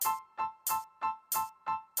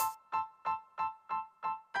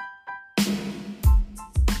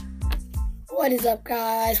What is up,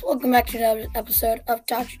 guys? Welcome back to another episode of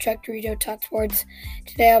Dr. Chuck Dorito Talk Sports.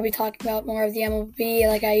 Today I'll be talking about more of the MLB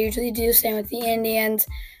like I usually do, same with the Indians,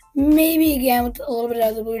 maybe again with a little bit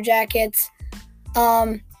of the Blue Jackets,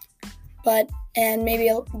 and maybe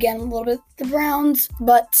again a little bit the Browns,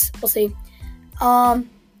 but we'll see. But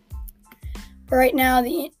right now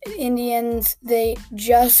the Indians, they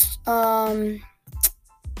just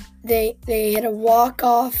they hit a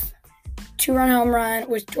walk-off 2-run home run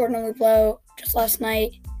with Jordan Luplow just last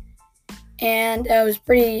night, and it was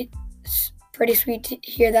pretty sweet to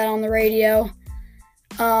hear that on the radio.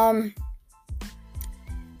 But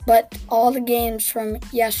all the games from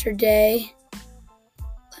yesterday,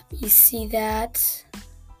 let me see that.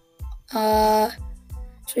 So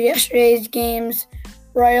yesterday's games,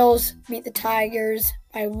 Royals beat the Tigers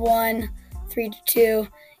by 1, 3-2.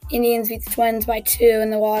 Indians beat the Twins by 2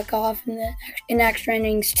 in the walk-off in extra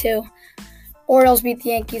innings 2. Orioles beat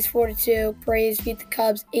the Yankees 4-2. Braves beat the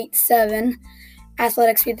Cubs 8-7.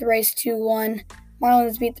 Athletics beat the Rays 2-1.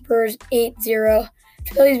 Marlins beat the Brewers 8-0.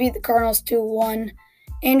 Phillies beat the Cardinals 2-1.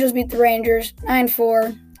 Angels beat the Rangers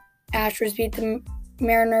 9-4. Astros beat the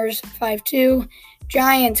Mariners 5-2.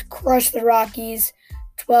 Giants crushed the Rockies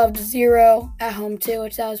 12-0 at home too,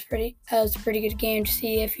 which that was a pretty good game to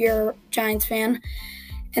see if you're a Giants fan.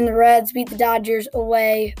 And the Reds beat the Dodgers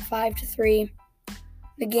away 5-3.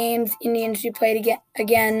 The games Indians do play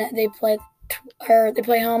again. They play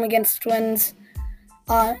home against the Twins.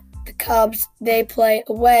 The Cubs, they play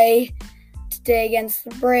away today against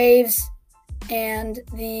the Braves, and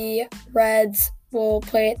the Reds will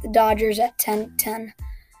play at the Dodgers at 10-10.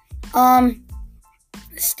 The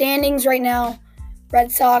standings right now: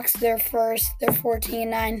 Red Sox, they're first. They're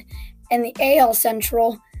 14-9, and the AL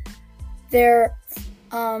Central, the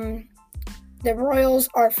Royals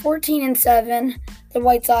are 14-7. The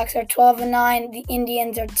White Sox are 12-9. The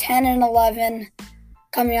Indians are 10-11,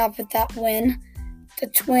 coming off with that win. The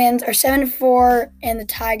Twins are 7-4, and the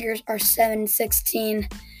Tigers are 7-16.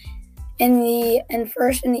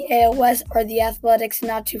 First in the AL West are the Athletics.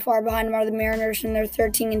 Not too far behind them are the Mariners, and they're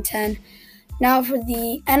 13-10. Now for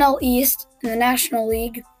the NL East in the National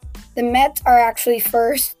League, the Mets are actually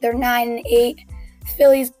first. They're 9-8.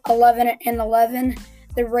 Phillies 11-11.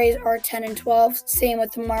 The Rays are 10-12, same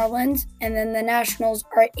with the Marlins, and then the Nationals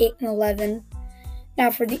are 8-11.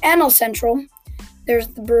 Now for the NL Central, there's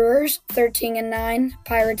the Brewers 13-9,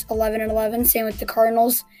 Pirates 11-11, same with the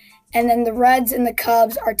Cardinals, and then the Reds and the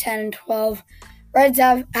Cubs are 10-12. Reds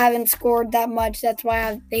haven't scored that much, that's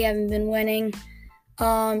why they haven't been winning.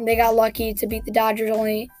 They got lucky to beat the Dodgers,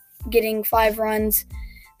 only getting 5 runs.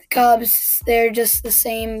 The Cubs, they're just the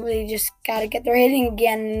same. They just got to get their hitting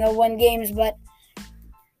again, and they'll win games, but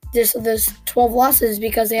there's 12 losses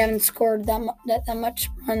because they haven't scored that much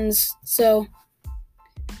runs. So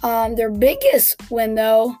their biggest win,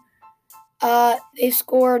 though, they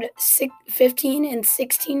scored 15 and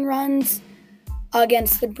 16 runs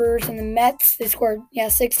against the Brewers and the Mets. They scored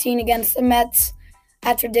 16 against the Mets.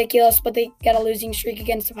 That's ridiculous, but they got a losing streak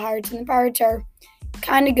against the Pirates, and the Pirates are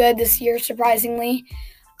kind of good this year, surprisingly.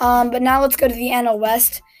 But now let's go to the NL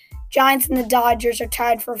West. Giants and the Dodgers are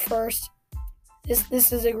tied for first.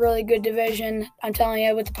 This is a really good division, I'm telling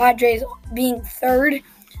you, with the Padres being third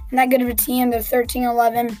and that good of a team. They're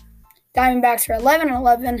 13-11. Diamondbacks are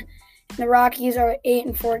 11-11, and the Rockies are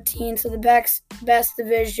 8-14. So the best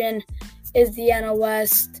division is the NL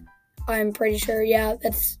West. I'm pretty sure. Yeah,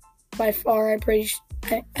 that's by far.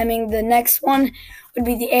 I mean, the next one would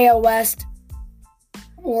be the AL West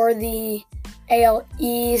or the AL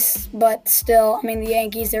East, but still, I mean, the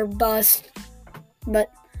Yankees, they're bust.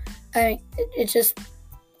 But I mean, it's just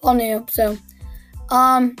all new. So,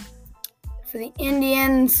 for the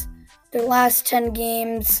Indians, their last 10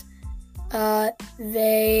 games,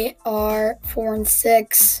 they are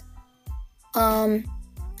 4-6.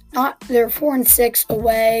 They're 4-6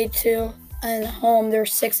 away to, and home they're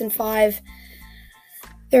 6-5.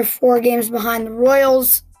 They're 4 games behind the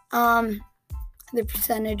Royals. The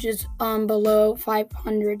percentage is below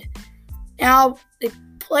 500. Now they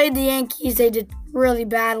played the Yankees. They did really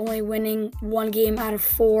bad, only winning 1 game out of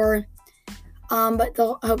 4. But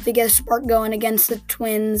they'll hope they get a spark going against the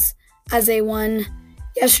Twins, as they won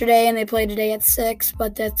yesterday and they play today at 6.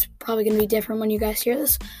 But that's probably going to be different when you guys hear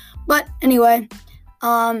this. But anyway,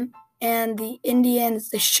 and the Indians,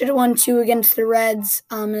 they should have won 2 against the Reds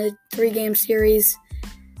in a 3-game series.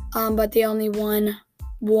 But they only won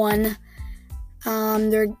 1.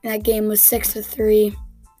 That game was 6-3.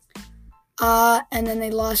 And then they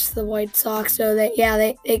lost to the White Sox. So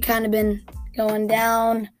they kind of been going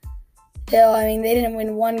down. Still, I mean, they didn't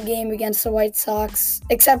win 1 game against the White Sox,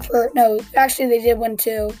 except for, no, actually they did win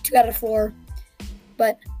 2 out of 4.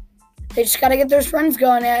 but they just got to get those runs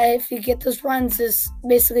going. If you get those runs, this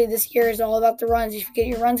year is all about the runs. If you get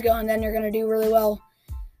your runs going, then you're going to do really well.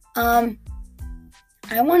 I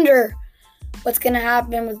wonder what's going to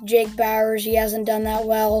happen with Jake Bowers. He hasn't done that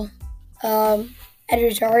well. Ed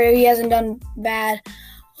Rosario, he hasn't done bad.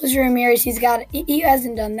 Jose Ramirez, he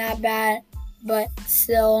hasn't done that bad, but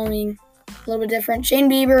still, I mean, a little bit different. Shane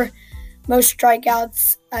Bieber, most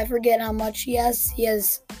strikeouts. I forget how much he has. He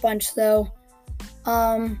has a bunch, though.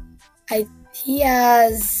 He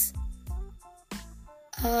has,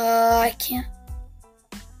 I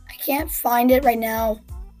can't find it right now,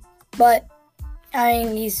 but I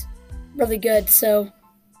mean, he's really good, so,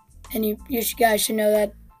 and you guys should know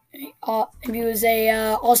that he was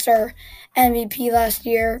a All-Star MVP last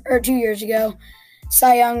year, or 2 years ago,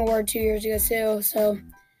 Cy Young Award 2 years ago, too, so.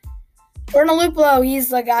 Jordan Luplow, he's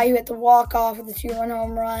the guy who hit the walk-off with the 2-run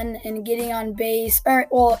home run and getting on base.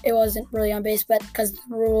 Well, it wasn't really on base, but because of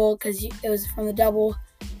the rule, because it was from the double.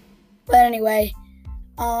 But anyway,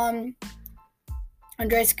 Andres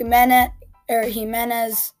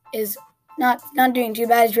Jimenez is not doing too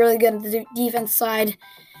bad. He's really good at the defense side.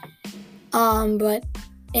 But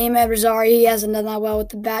Amed Rosario, he hasn't done that well with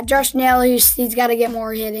the bat. Josh Naylor, he's got to get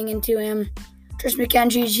more hitting into him. Tris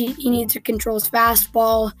McKenzie, he needs to control his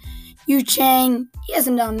fastball. Yu Chang, he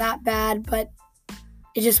hasn't done that bad, but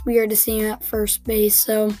it's just weird to see him at first base.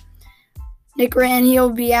 So Nick Wren, he'll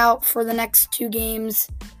be out for the next 2 games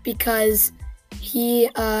because he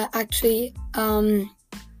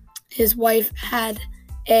his wife had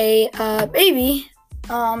a baby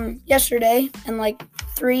yesterday and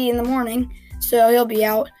 3 in the morning, so he'll be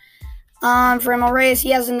out. For Emil Reyes, he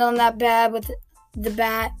hasn't done that bad with the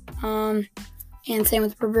bat, and same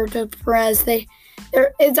with Roberto Perez. They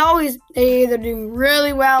either do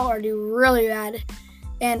really well or do really bad.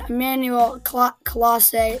 And Emmanuel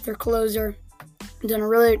Clase, their closer, done a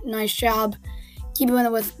really nice job keeping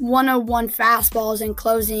it with 101 fastballs and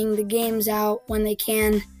closing the games out when they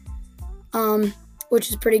can, which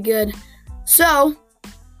is pretty good. So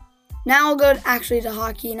now we'll go to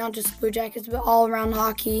hockey, not just Blue Jackets, but all around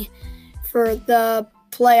hockey for the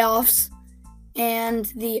playoffs. And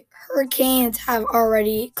the Hurricanes have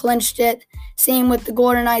already clinched it. Same with the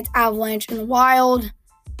Golden Knights, Avalanche, and the Wild.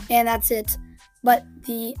 And that's it. But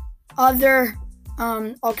the other,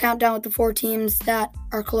 I'll count down with the 4 teams that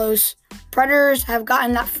are close. Predators have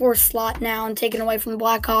gotten that 4th slot now and taken away from the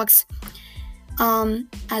Blackhawks.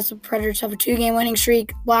 As the Predators have a 2-game winning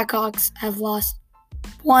streak, Blackhawks have lost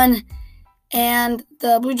 1. And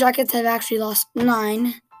the Blue Jackets have actually lost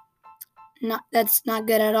 9. That's not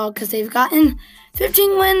good at all because they've gotten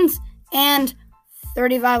 15 wins and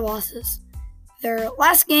 35 losses. Their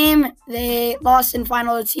last game, they lost in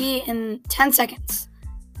final OT in 10 seconds.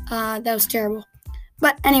 That was terrible.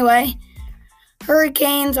 But anyway,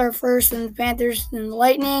 Hurricanes are first, and the Panthers, then the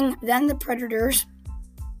Lightning, then the Predators.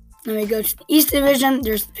 Then we go to the East Division.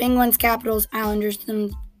 There's the Penguins, Capitals, Islanders,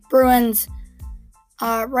 and Bruins.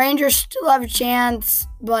 Rangers still have a chance,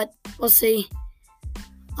 but we'll see.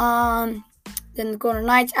 Then the Golden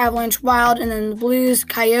Knights, Avalanche, Wild, and then the Blues,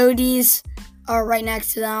 Coyotes are right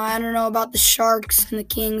next to them. I don't know about the Sharks and the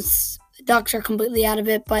Kings. The Ducks are completely out of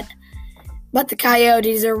it, but the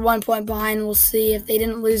Coyotes are 1 point behind. We'll see if they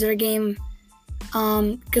didn't lose their game,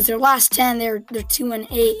 because their last 10 they're 2-8.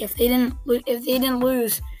 If they didn't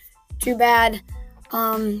lose too bad,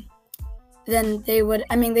 then they would.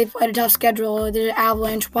 I mean, they played a tough schedule. The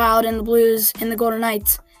Avalanche, Wild, and the Blues and the Golden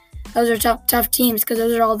Knights. Those are tough teams because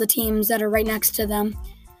those are all the teams that are right next to them.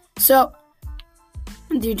 So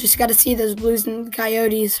you just got to see those Blues and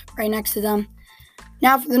Coyotes right next to them.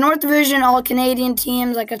 Now for the North Division, all Canadian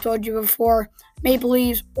teams, like I told you before, Maple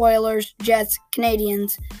Leafs, Oilers, Jets,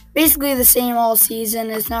 Canadians. Basically the same all season.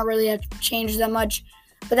 It's not really changed that much,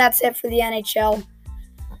 but that's it for the NHL.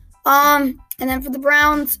 And then for the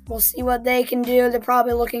Browns, we'll see what they can do. They're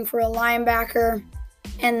probably looking for a linebacker.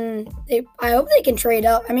 And I hope they can trade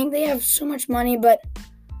up. I mean, they have so much money, but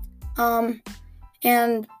and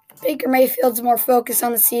Baker Mayfield's more focused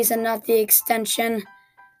on the season, not the extension.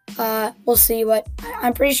 We'll see what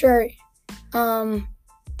I'm pretty sure. I'm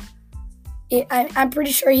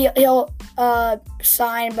pretty sure he'll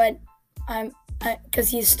sign, but because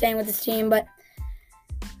he's staying with his team. But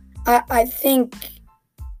I think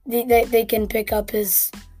they can pick up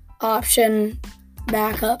his option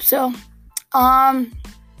backup. So. I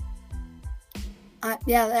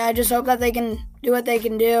just hope that they can do what they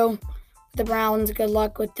can do. The Browns, good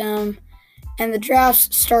luck with them. And the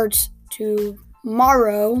draft starts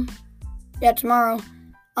tomorrow. Yeah, tomorrow.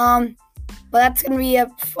 But that's going to be a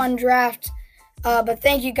fun draft. But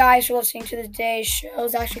thank you guys for listening to today's show. It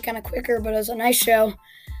was actually kind of quicker, but it was a nice show.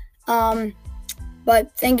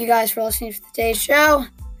 But thank you guys for listening to today's show.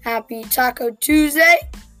 Happy Taco Tuesday,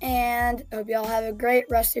 and I hope you all have a great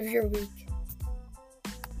rest of your week.